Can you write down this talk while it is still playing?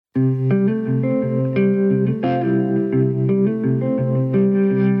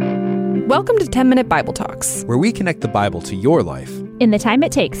Welcome to 10-Minute Bible Talks, where we connect the Bible to your life in the time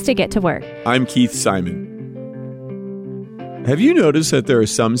it takes to get to work. I'm Keith Simon. Have you noticed that there are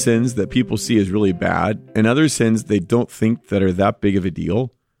some sins that people see as really bad and other sins they don't think that are that big of a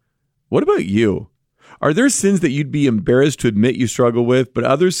deal? What about you? Are there sins that you'd be embarrassed to admit you struggle with, but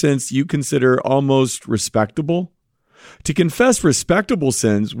other sins you consider almost respectable? To confess respectable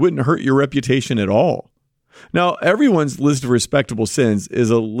sins wouldn't hurt your reputation at all. Now, everyone's list of respectable sins is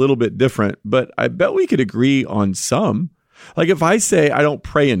a little bit different, but I bet we could agree on some. Like if I say I don't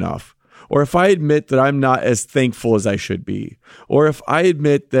pray enough, or if I admit that I'm not as thankful as I should be, or if I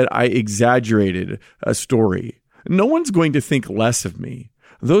admit that I exaggerated a story, no one's going to think less of me.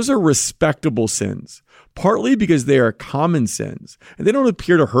 Those are respectable sins, partly because they are common sins, and they don't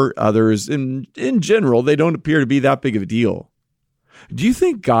appear to hurt others. In general, they don't appear to be that big of a deal. Do you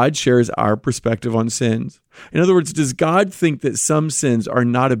think God shares our perspective on sins? In other words, does God think that some sins are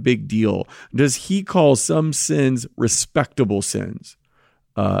not a big deal? Does he call some sins respectable sins?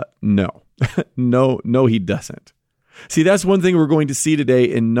 No. No, he doesn't. See, that's one thing we're going to see today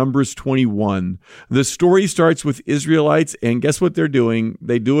in Numbers 21. The story starts with Israelites, and guess what they're doing?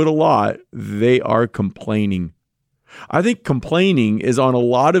 They do it a lot. They are complaining. I think complaining is on a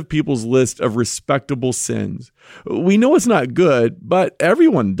lot of people's list of respectable sins. We know it's not good, but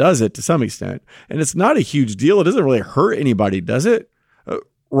everyone does it to some extent. And it's not a huge deal. It doesn't really hurt anybody, does it?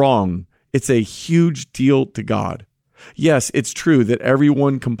 Wrong. It's a huge deal to God. Yes, it's true that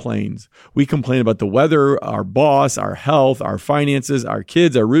everyone complains. We complain about the weather, our boss, our health, our finances, our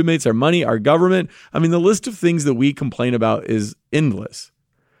kids, our roommates, our money, our government. I mean, the list of things that we complain about is endless.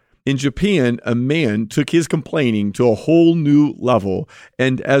 In Japan, a man took his complaining to a whole new level,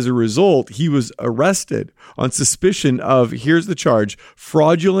 and as a result, he was arrested on suspicion of, here's the charge,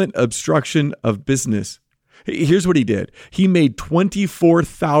 fraudulent obstruction of business. Here's what he did. He made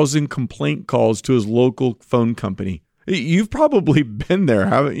 24,000 complaint calls to his local phone company. You've probably been there,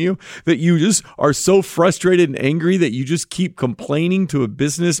 haven't you? That you just are so frustrated and angry that you just keep complaining to a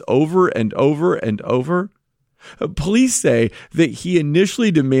business over and over and over. Police say that he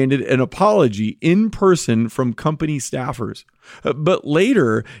initially demanded an apology in person from company staffers, but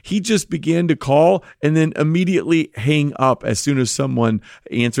later he just began to call and then immediately hang up as soon as someone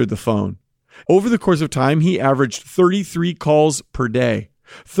answered the phone. Over the course of time, he averaged 33 calls per day,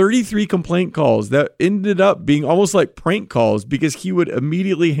 33 complaint calls that ended up being almost like prank calls because he would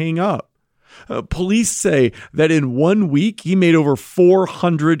immediately hang up. Police say that in 1 week, he made over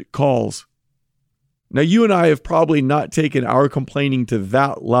 400 calls. Now, you and I have probably not taken our complaining to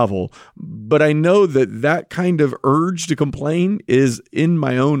that level, but I know that that kind of urge to complain is in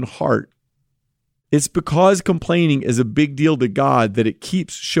my own heart. It's because complaining is a big deal to God that it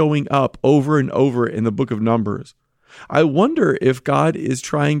keeps showing up over and over in the book of Numbers. I wonder if God is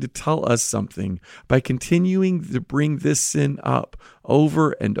trying to tell us something by continuing to bring this sin up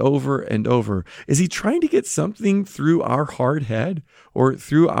over and over and over. Is he trying to get something through our hard head or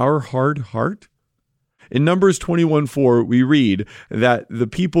through our hard heart? In Numbers 21:4, we read that the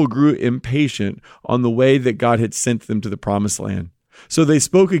people grew impatient on the way that God had sent them to the promised land. So they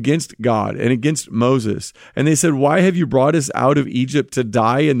spoke against God and against Moses, and they said, "Why have you brought us out of Egypt to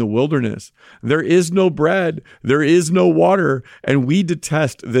die in the wilderness? There is no bread, there is no water, and we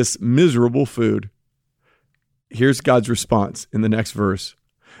detest this miserable food." Here's God's response in the next verse.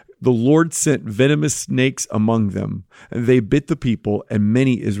 The Lord sent venomous snakes among them, and they bit the people, and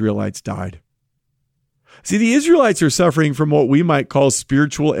many Israelites died. See, the Israelites are suffering from what we might call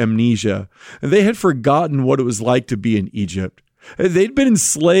spiritual amnesia. They had forgotten what it was like to be in Egypt. They'd been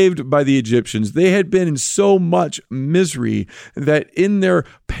enslaved by the Egyptians. They had been in so much misery that in their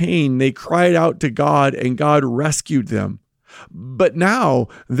pain, they cried out to God and God rescued them. But now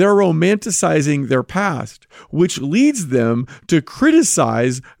they're romanticizing their past, which leads them to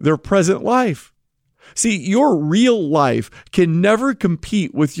criticize their present life. See, your real life can never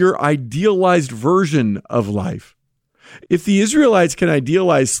compete with your idealized version of life. If the Israelites can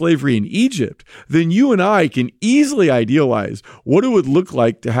idealize slavery in Egypt, then you and I can easily idealize what it would look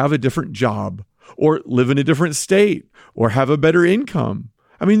like to have a different job, or live in a different state, or have a better income.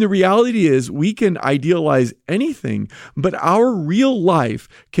 I mean, the reality is we can idealize anything, but our real life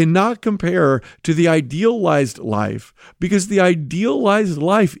cannot compare to the idealized life because the idealized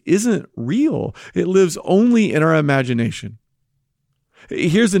life isn't real. It lives only in our imagination.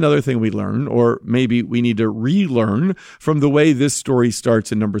 Here's another thing we learn, or maybe we need to relearn from the way this story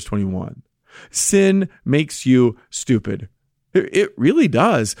starts in Numbers 21. Sin makes you stupid. It really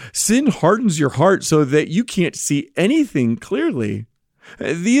does. Sin hardens your heart so that you can't see anything clearly.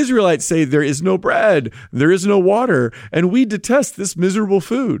 The Israelites say there is no bread, there is no water, and we detest this miserable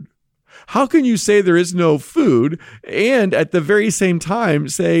food. How can you say there is no food and at the very same time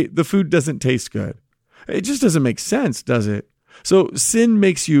say the food doesn't taste good? It just doesn't make sense, does it? So sin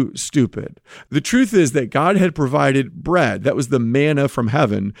makes you stupid. The truth is that God had provided bread, that was the manna from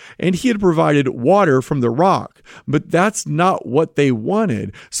heaven, and he had provided water from the rock, but that's not what they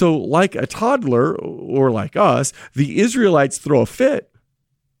wanted. So like a toddler, or like us, the Israelites throw a fit.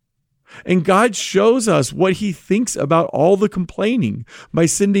 And God shows us what he thinks about all the complaining by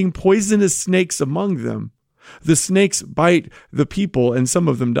sending poisonous snakes among them. The snakes bite the people and some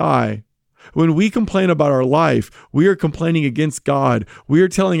of them die. When we complain about our life, we are complaining against God. We are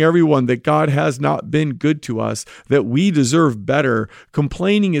telling everyone that God has not been good to us, that we deserve better.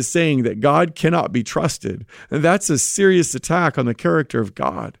 Complaining is saying that God cannot be trusted. And that's a serious attack on the character of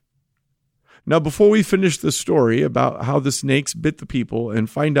God. Now, before we finish the story about how the snakes bit the people and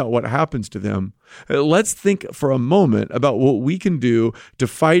find out what happens to them, let's think for a moment about what we can do to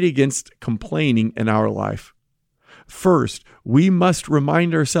fight against complaining in our life. First, we must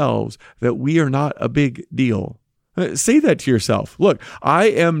remind ourselves that we are not a big deal. Say that to yourself. Look, I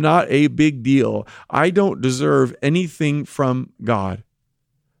am not a big deal. I don't deserve anything from God.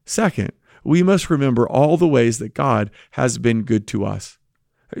 Second, we must remember all the ways that God has been good to us.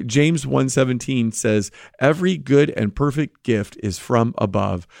 James 1:17 says, "Every good and perfect gift is from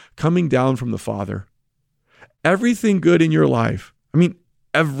above, coming down from the Father." Everything good in your life,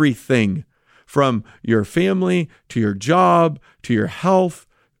 everything, from your family to your job to your health,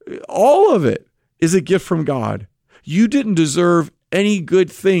 all of it is a gift from God. You didn't deserve any good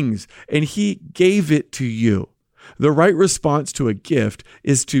things, and he gave it to you. The right response to a gift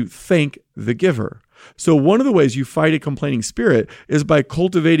is to thank the giver. So one of the ways you fight a complaining spirit is by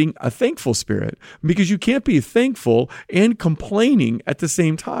cultivating a thankful spirit, because you can't be thankful and complaining at the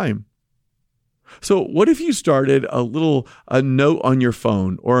same time. So what if you started a note on your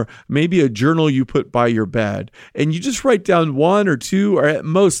phone, or maybe a journal you put by your bed, and you just write down 1 or 2 or at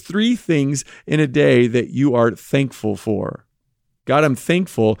most 3 things in a day that you are thankful for? God, I'm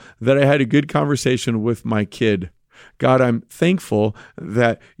thankful that I had a good conversation with my kid. God, I'm thankful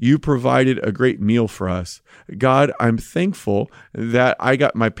that you provided a great meal for us. God, I'm thankful that I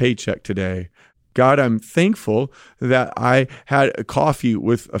got my paycheck today. God, I'm thankful that I had a coffee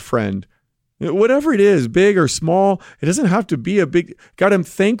with a friend. Whatever it is, big or small, it doesn't have to be a big. God, I'm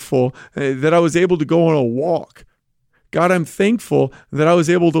thankful that I was able to go on a walk. God, I'm thankful that I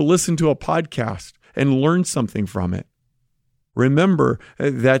was able to listen to a podcast and learn something from it. Remember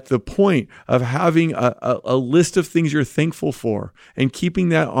that the point of having a list of things you're thankful for and keeping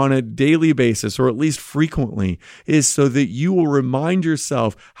that on a daily basis, or at least frequently, is so that you will remind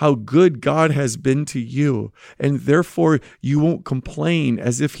yourself how good God has been to you, and therefore you won't complain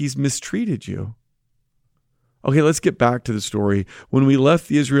as if he's mistreated you. Okay, let's get back to the story. When we left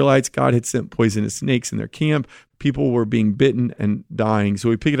the Israelites, God had sent poisonous snakes in their camp. People were being bitten and dying. So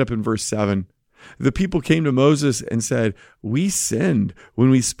we pick it up in verse 7. The people came to Moses and said, "We sinned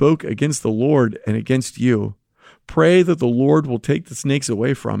when we spoke against the Lord and against you. Pray that the Lord will take the snakes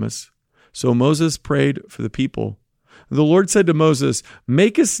away from us." So Moses prayed for the people. The Lord said to Moses,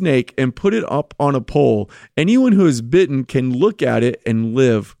 "Make a snake and put it up on a pole. Anyone who is bitten can look at it and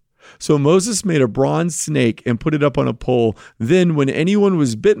live." So Moses made a bronze snake and put it up on a pole. Then when anyone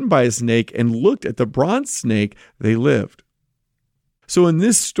was bitten by a snake and looked at the bronze snake, they lived. So in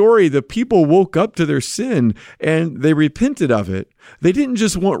this story, the people woke up to their sin and they repented of it. They didn't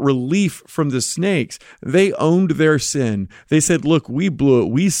just want relief from the snakes. They owned their sin. They said, look, we blew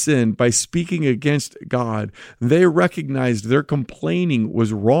it. We sinned by speaking against God. They recognized their complaining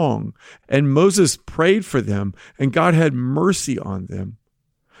was wrong. And Moses prayed for them, and God had mercy on them.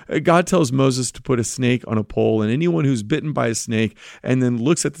 God tells Moses to put a snake on a pole, and anyone who's bitten by a snake and then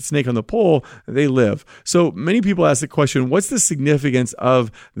looks at the snake on the pole, they live. So many people ask the question, what's the significance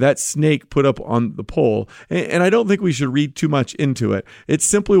of that snake put up on the pole? And I don't think we should read too much into it. It's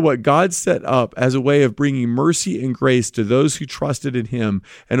simply what God set up as a way of bringing mercy and grace to those who trusted in him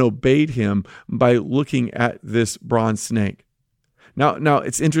and obeyed him by looking at this bronze snake. Now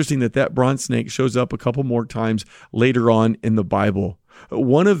it's interesting that bronze snake shows up a couple more times later on in the Bible.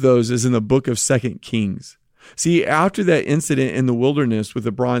 One of those is in the book of 2 Kings. See, after that incident in the wilderness with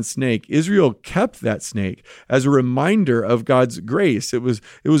the bronze snake, Israel kept that snake as a reminder of God's grace. It was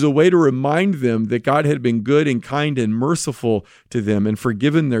a way to remind them that God had been good and kind and merciful to them and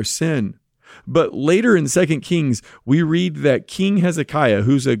forgiven their sin. But later in 2 Kings, we read that King Hezekiah,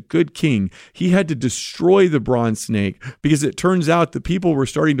 who's a good king, he had to destroy the bronze snake because it turns out the people were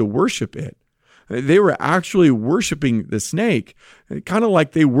starting to worship it. They were actually worshiping the snake, kind of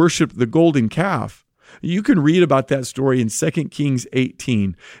like they worshiped the golden calf. You can read about that story in 2 Kings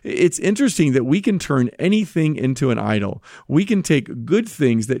 18. It's interesting that we can turn anything into an idol. We can take good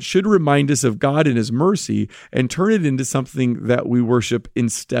things that should remind us of God and His mercy and turn it into something that we worship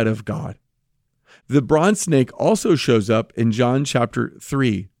instead of God. The bronze snake also shows up in John chapter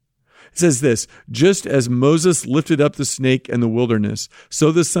 3. It says this, "Just as Moses lifted up the snake in the wilderness, so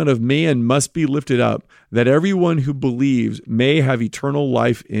the Son of Man must be lifted up, that everyone who believes may have eternal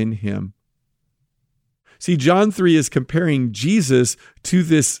life in Him." See, John 3 is comparing Jesus to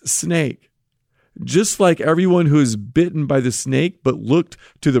this snake. Just like everyone who is bitten by the snake but looked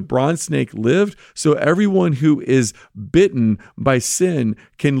to the bronze snake lived, so everyone who is bitten by sin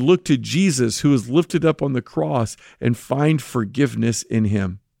can look to Jesus, who is lifted up on the cross, and find forgiveness in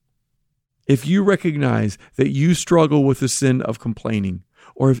Him. If you recognize that you struggle with the sin of complaining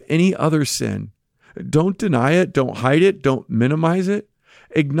or of any other sin, don't deny it, don't hide it, don't minimize it.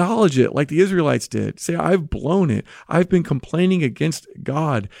 Acknowledge it like the Israelites did. Say, I've blown it. I've been complaining against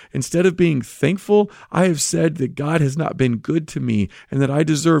God. Instead of being thankful, I have said that God has not been good to me and that I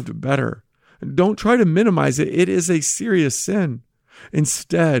deserved better. Don't try to minimize it. It is a serious sin.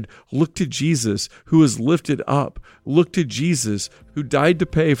 Instead, look to Jesus, who is lifted up. Look to Jesus, who died to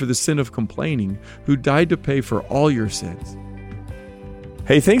pay for the sin of complaining, who died to pay for all your sins.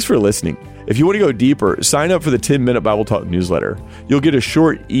 Hey, thanks for listening. If you want to go deeper, sign up for the 10-Minute Bible Talk newsletter. You'll get a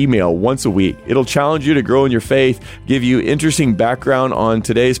short email once a week. It'll challenge you to grow in your faith, give you interesting background on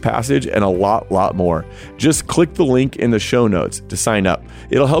today's passage, and a lot more. Just click the link in the show notes to sign up.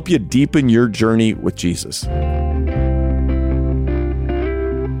 It'll help you deepen your journey with Jesus.